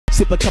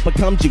Sip a cup of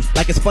cum juice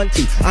like it's fun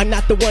to. I'm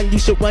not the one you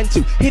should run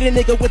to. Hit a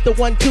nigga with the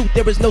 1-2.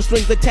 There is no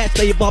strings attached,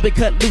 they have all been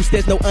cut loose.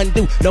 There's no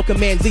undo, no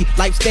command Z,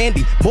 life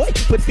standing. Boy,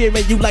 put fear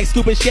in you like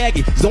Scoop and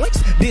Shaggy.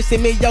 Zoinks,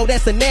 dissing me, yo,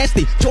 that's a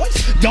nasty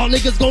choice. Y'all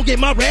niggas gon' get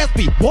my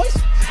raspy, boys.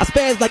 I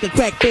spaz like a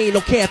crack fiend,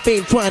 no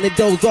caffeine, trying to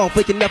doze off,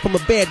 waking up from a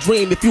bad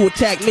dream. If you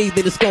attack me,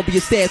 then it's gonna be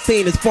a sad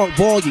scene. It's funk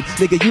volume,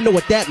 nigga, you know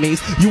what that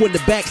means. You in the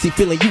backseat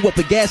feeling you up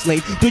a gas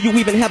lane. Do you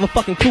even have a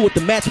fucking clue what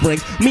the match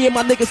brings? Me and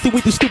my niggas see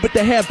we too stupid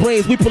to have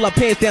brains. We pull our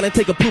pants down and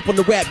take a poop on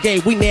the rap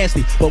game. We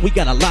nasty, but we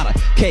got a lot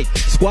of cake.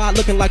 Squad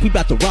looking like we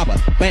about to rob a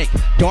bank.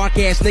 Dark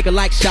ass nigga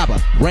like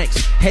Shabba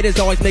ranks. Haters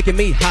always making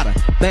me hotter.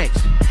 Thanks.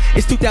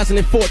 It's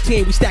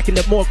 2014, we stacking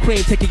up more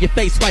cream, taking your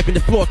face, wiping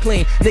the floor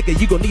clean. Nigga,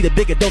 you gon' need a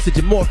bigger dosage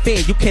of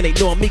morphine. You can't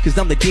ignore me cause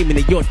I'm the demon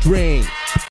in your dream.